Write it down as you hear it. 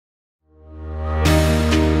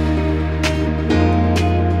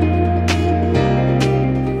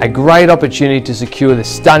A great opportunity to secure the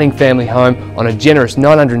stunning family home on a generous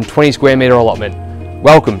 920 square metre allotment.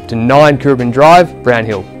 Welcome to 9 Coorabin Drive, Brown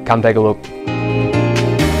Hill. Come take a look.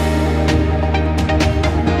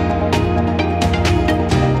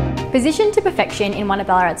 Positioned to perfection in one of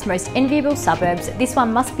Ballarat's most enviable suburbs, this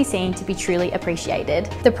one must be seen to be truly appreciated.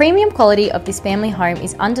 The premium quality of this family home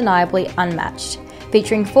is undeniably unmatched,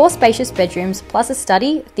 featuring 4 spacious bedrooms plus a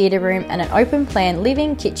study, theatre room and an open plan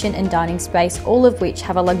living, kitchen and dining space, all of which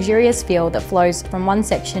have a luxurious feel that flows from one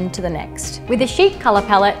section to the next. With a chic colour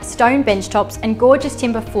palette, stone bench tops and gorgeous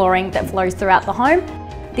timber flooring that flows throughout the home,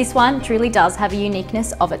 this one truly does have a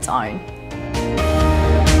uniqueness of its own.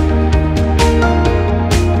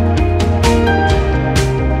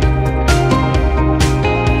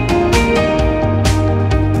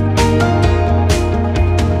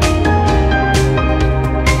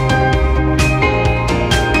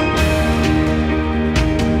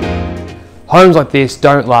 Homes like this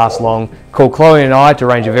don't last long. Call Chloe and I to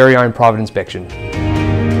arrange your very own private inspection.